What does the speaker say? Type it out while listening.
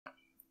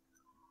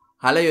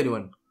Hello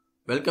everyone,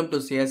 welcome to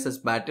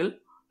CSS Battle.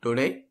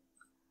 Today,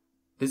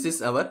 this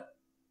is our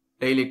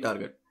daily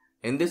target.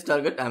 In this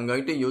target, I am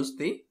going to use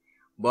the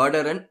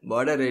border and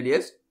border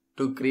radius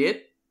to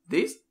create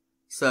these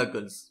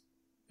circles.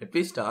 Let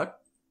me start.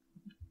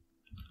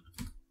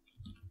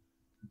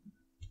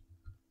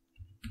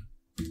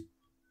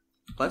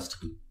 First,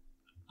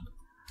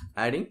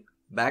 adding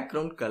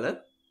background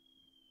color.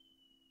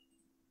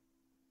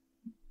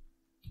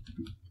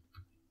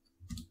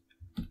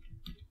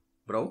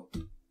 Brown.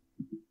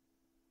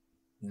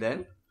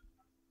 Then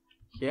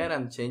here I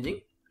am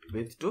changing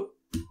width to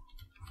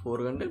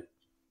 400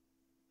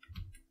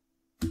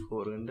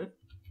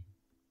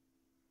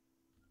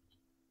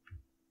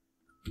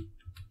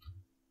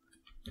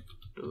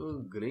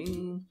 to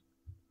green,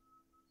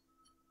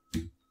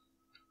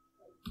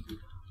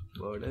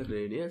 border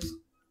radius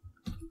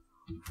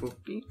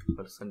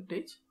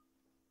 50%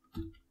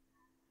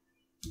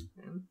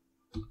 and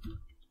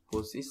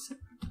position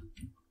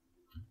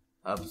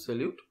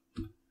absolute,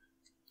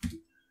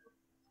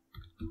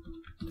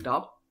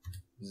 top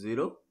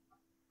 0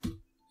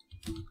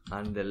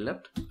 and the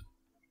left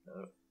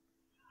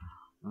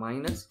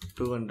minus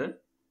 200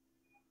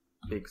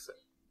 pixel.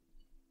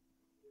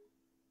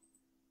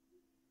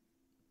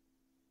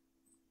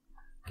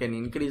 Can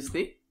increase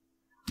the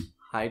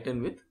height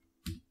and width.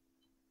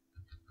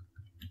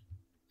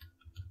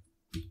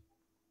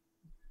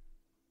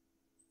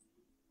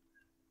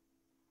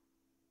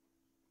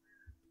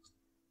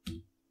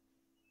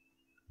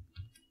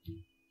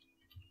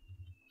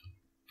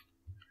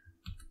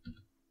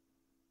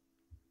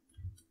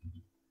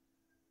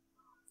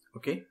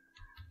 Okay,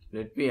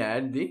 let me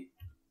add the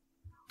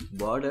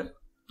border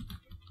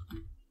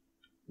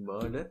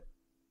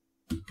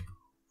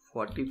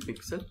 40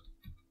 pixel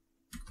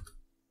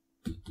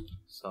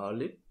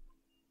solid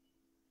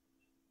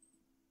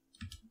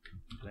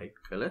light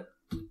color.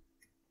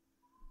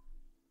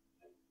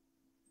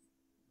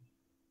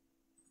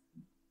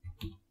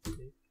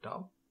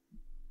 Top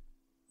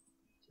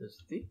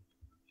just the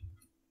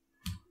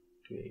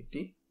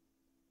 280.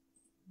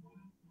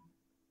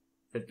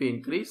 Let me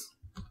increase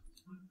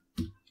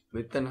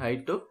width and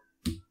height to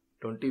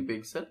 20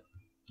 pixel.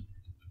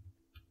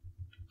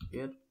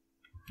 Here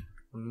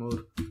one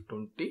more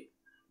 20.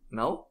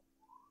 Now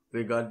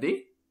we got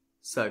the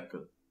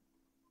circle.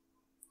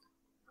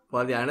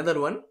 For the another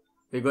one,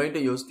 we are going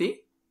to use the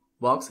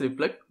box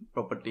reflect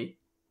property.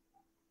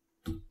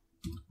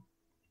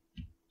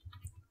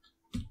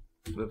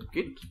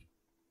 WebKit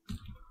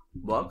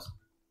box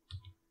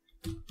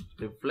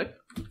reflect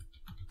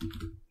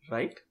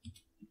right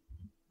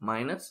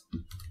minus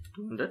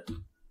 200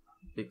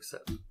 pixel.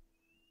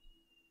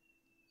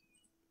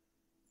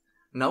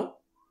 Now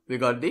we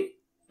got the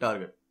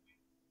target.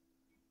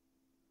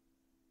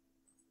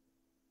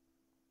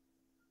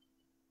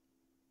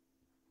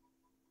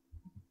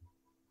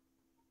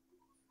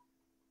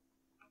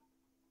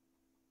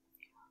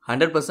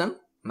 %,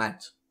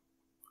 match.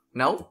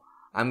 Now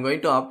I am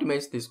going to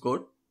optimize this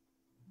code.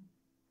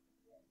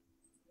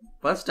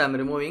 First I am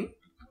removing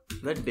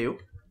the div.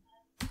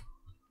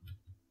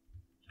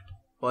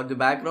 For the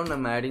background I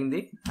am adding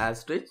the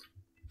asterisk,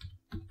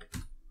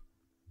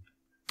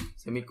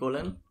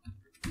 semicolon,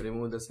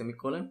 remove the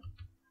semicolon,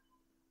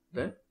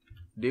 then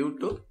div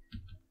to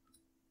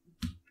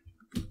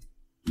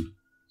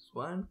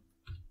one,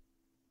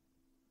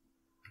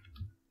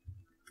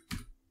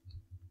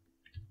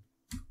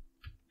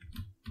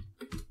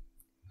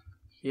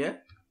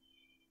 here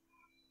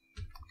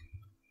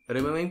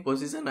removing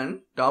position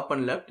and top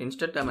and left.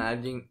 Instead I am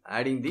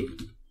adding the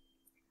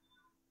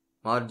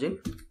margin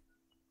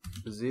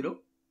 0,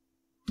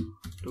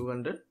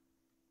 200,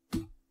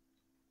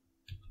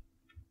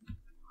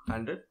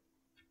 100.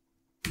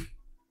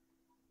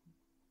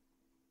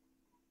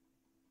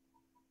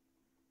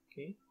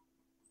 Okay.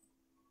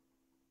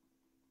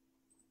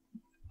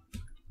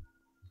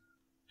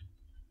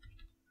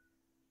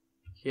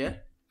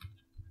 Here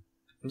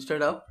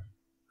instead of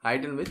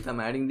height and width I am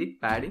adding the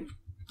padding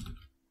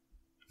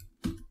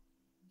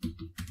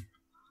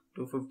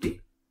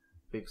 250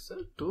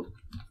 pixel to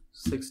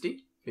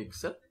 60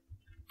 pixel.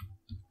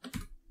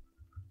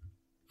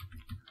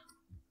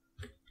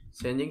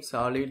 Changing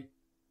solid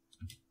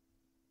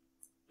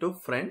to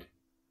front,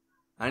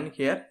 and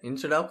here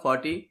instead of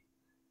 40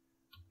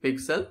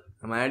 pixel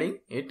I am adding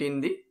it in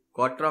the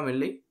quarter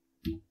milli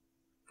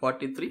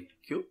 43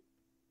 cube.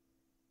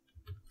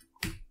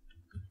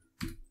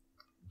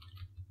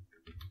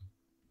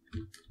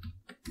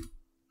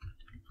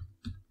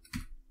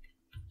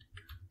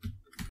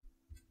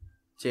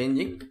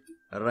 Changing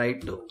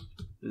right to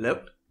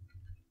left,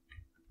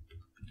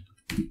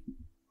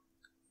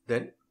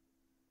 then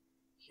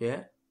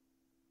here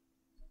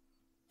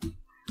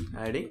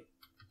adding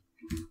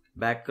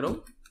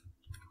background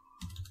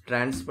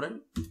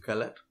transparent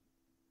color.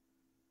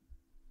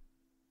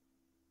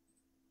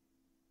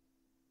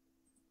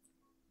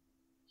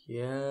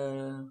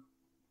 Here,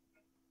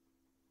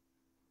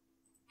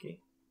 okay,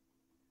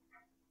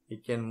 we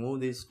can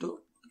move this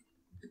to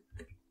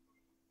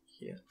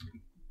here.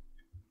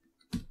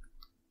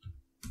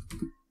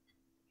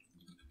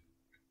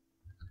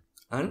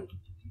 and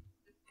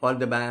for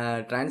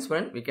the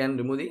transparent we can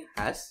remove the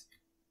hash.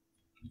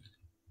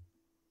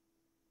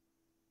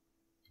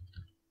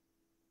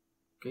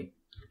 Okay.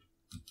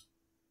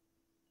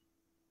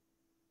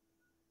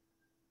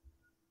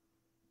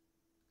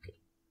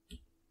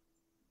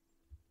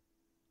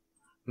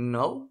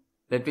 Now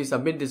let me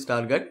submit this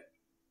target.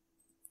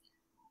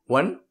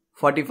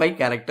 145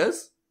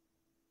 characters,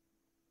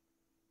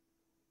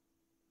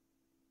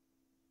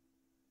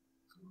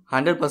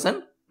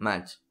 100%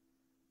 match.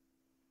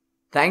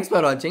 Thanks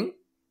for watching.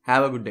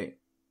 Have a good day.